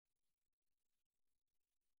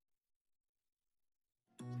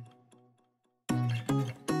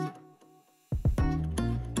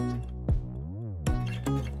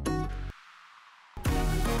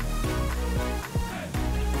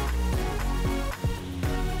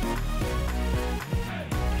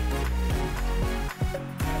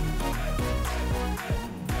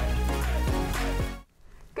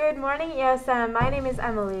Good morning, ESM. My name is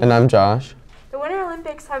Emily. And I'm Josh. The Winter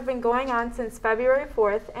Olympics have been going on since February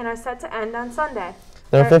 4th and are set to end on Sunday.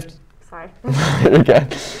 There are Sorry. Okay.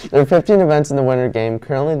 There are 15 events in the Winter Game.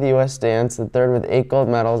 Currently, the U.S. stands the third with 8 gold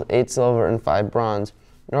medals, 8 silver, and 5 bronze.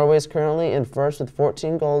 Norway is currently in first with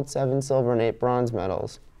 14 gold, 7 silver, and 8 bronze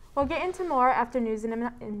medals. We'll get into more after news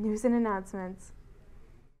and announcements.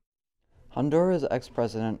 Honduras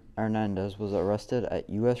ex-president Hernandez was arrested at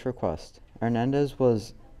U.S. request. Hernandez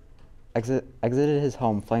was exited his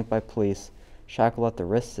home flanked by police, shackled at the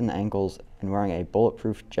wrists and ankles, and wearing a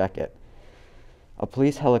bulletproof jacket. A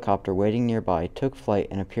police helicopter waiting nearby took flight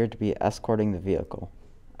and appeared to be escorting the vehicle.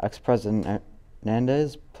 Ex-president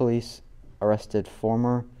Hernandez police arrested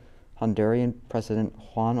former Honduran President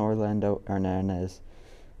Juan Orlando Hernandez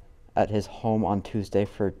at his home on Tuesday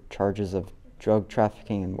for charges of drug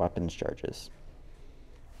trafficking and weapons charges.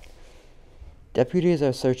 Deputies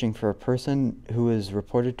are searching for a person who is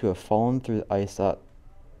reported to have fallen through the ice at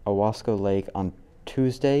Owasco Lake on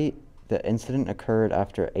Tuesday. The incident occurred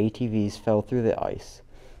after ATVs fell through the ice.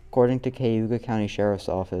 According to Cayuga County Sheriff's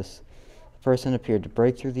Office, the person appeared to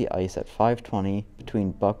break through the ice at 5:20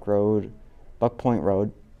 between Buck Point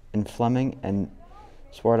Road in Fleming and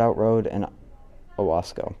Swartout Road in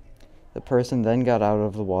Owasco. The person then got out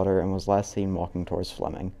of the water and was last seen walking towards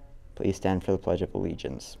Fleming. Please stand for the Pledge of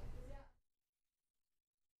Allegiance.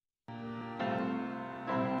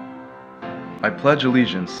 I pledge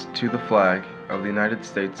allegiance to the flag of the United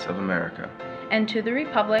States of America and to the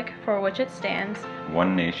republic for which it stands,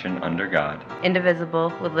 one nation under God,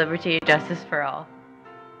 indivisible, with liberty and justice for all.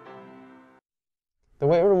 The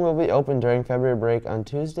weight room will be open during February break on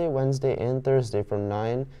Tuesday, Wednesday, and Thursday from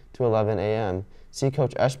 9 to 11 a.m. See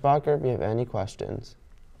Coach Eschbacher if you have any questions.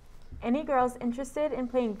 Any girls interested in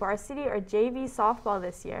playing varsity or JV softball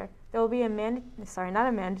this year, there will be not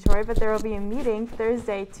a mandatory, but there will be a meeting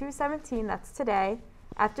Thursday, 2/17, that's today,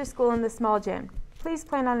 after school in the small gym. Please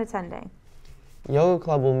plan on attending. Yoga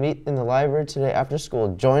Club will meet in the library today after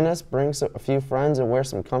school. Join us, bring a few friends, and wear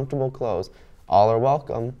some comfortable clothes. All are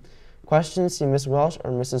welcome. Questions, see Ms. Welsh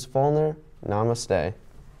or Mrs. Fulner. Namaste.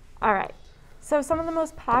 All right. So some of the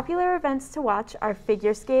most popular events to watch are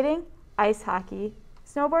figure skating, ice hockey,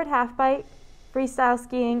 snowboard half-pipe, freestyle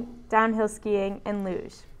skiing, downhill skiing, and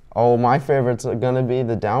luge. Oh, my favorite's gonna be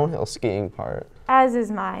the downhill skiing part. As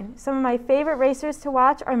is mine. Some of my favorite racers to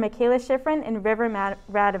watch are Michaela Schifrin and River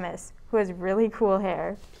Radamus, who has really cool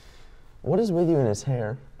hair. What is with you in his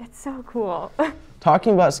hair? It's so cool.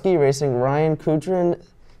 Talking about ski racing, Ryan Kudrin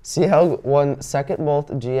CL won second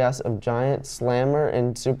both GS of Giant, Slammer,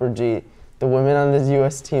 and Super G. The women on this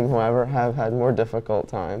U.S. team, however, have had more difficult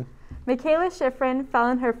time. Michaela Schifrin fell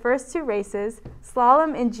in her first 2 races,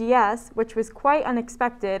 slalom and GS, which was quite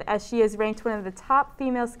unexpected as she is ranked one of the top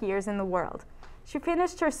female skiers in the world. She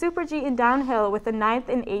finished her Super G in downhill with a 9th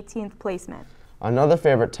and 18th placement. Another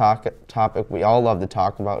favorite topic we all love to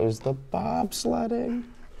talk about is the bobsledding.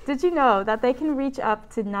 Did you know that they can reach up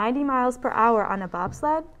to 90 miles per hour on a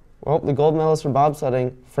bobsled? Well, the gold medalists for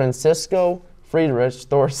bobsledding, Francisco Friedrich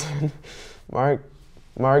Thorsen,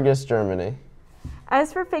 Margus, Germany.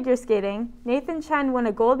 As for figure skating, Nathan Chen won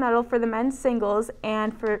a gold medal for the men's singles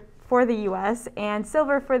and for the U.S. and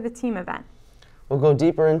silver for the team event. We'll go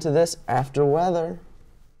deeper into this after weather.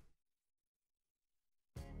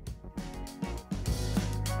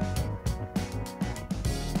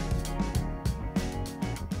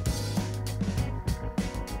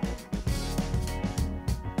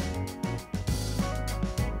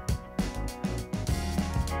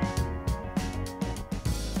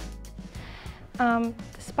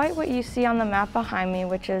 Despite what you see on the map behind me,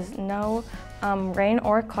 which is no rain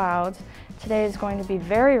or clouds, today is going to be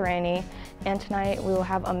very rainy, and tonight we will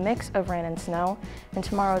have a mix of rain and snow, and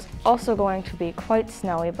tomorrow is also going to be quite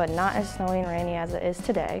snowy, but not as snowy and rainy as it is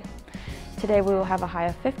today. Today we will have a high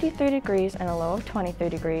of 53 degrees and a low of 23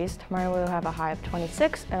 degrees. Tomorrow we will have a high of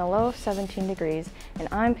 26 and a low of 17 degrees, and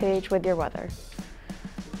I'm Paige with your weather.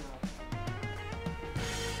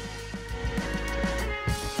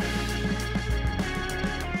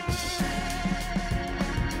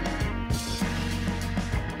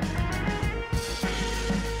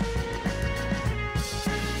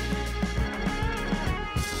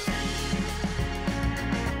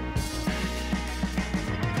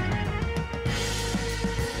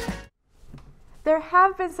 There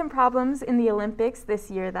have been some problems in the Olympics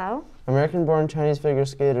this year, though. American-born Chinese figure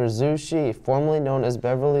skater Zhu Shi, formerly known as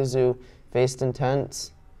Beverly Zhu, faced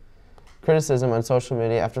intense criticism on social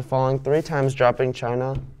media after falling 3 times, dropping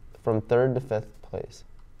China from 3rd to 5th place.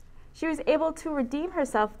 She was able to redeem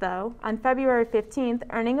herself, though, on February 15th,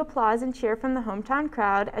 earning applause and cheer from the hometown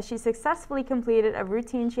crowd as she successfully completed a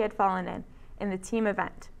routine she had fallen in the team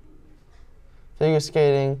event. Figure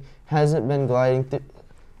skating hasn't been gliding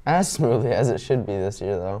as smoothly as it should be this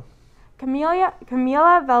year, though. Kamila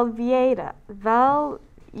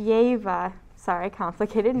Valieva, sorry,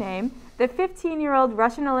 complicated name, the 15-year-old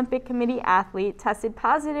Russian Olympic Committee athlete tested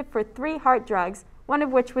positive for 3 heart drugs, one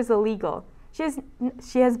of which was illegal.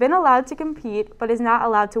 She has been allowed to compete, but is not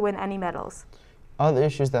allowed to win any medals. Other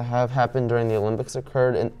issues that have happened during the Olympics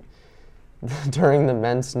occurred during the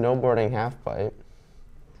men's snowboarding halfpipe.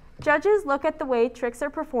 Judges look at the way tricks are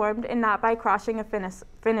performed and not by crossing a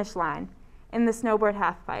finish line in the snowboard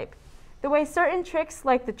halfpipe. The way certain tricks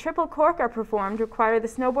like the triple cork are performed require the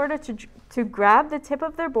snowboarder to grab the tip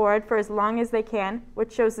of their board for as long as they can,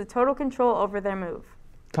 which shows the total control over their move.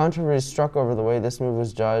 Controversy struck over the way this move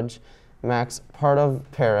was judged. Max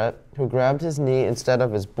Parrott, who grabbed his knee instead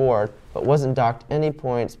of his board, but wasn't docked any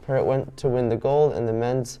points. Parrott went to win the gold in the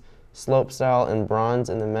men's slopestyle and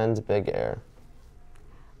bronze in the men's big air.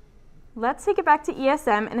 Let's take it back to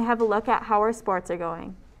ESM and have a look at how our sports are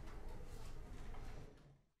going.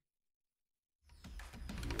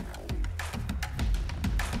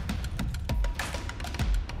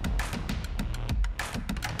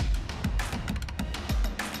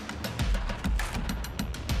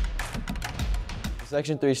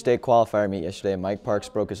 Section 3 state qualifier meet yesterday. Mike Parks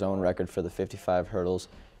broke his own record for the 55 hurdles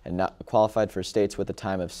and qualified for states with a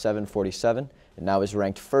time of 7:47, and now is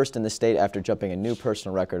ranked first in the state after jumping a new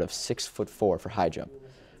personal record of 6'4" for high jump.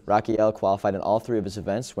 Rocky L qualified in all 3 of his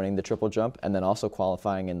events, winning the triple jump and then also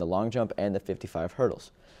qualifying in the long jump and the 55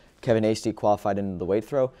 hurdles. Kevin Hasty qualified in the weight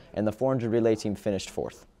throw, and the 400 relay team finished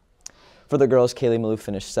 4th. For the girls, Kaylee Malou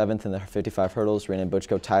finished 7th in the 55 hurdles, Rhiannon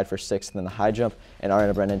Butchko tied for 6th in the high jump, and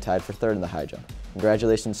Ariana Brennan tied for 3rd in the high jump.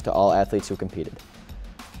 Congratulations to all athletes who competed.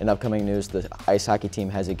 In upcoming news, the ice hockey team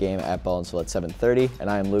has a game at Baldwinsville at 7:30, and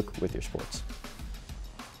I am Luke with your sports.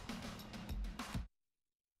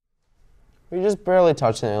 We just barely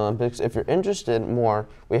touched on the Olympics. If you're interested more,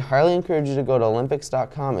 we highly encourage you to go to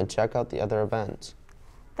Olympics.com and check out the other events.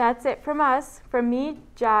 That's it from us, from me,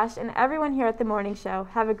 Josh, and everyone here at the Morning Show.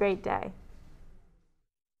 Have a great day.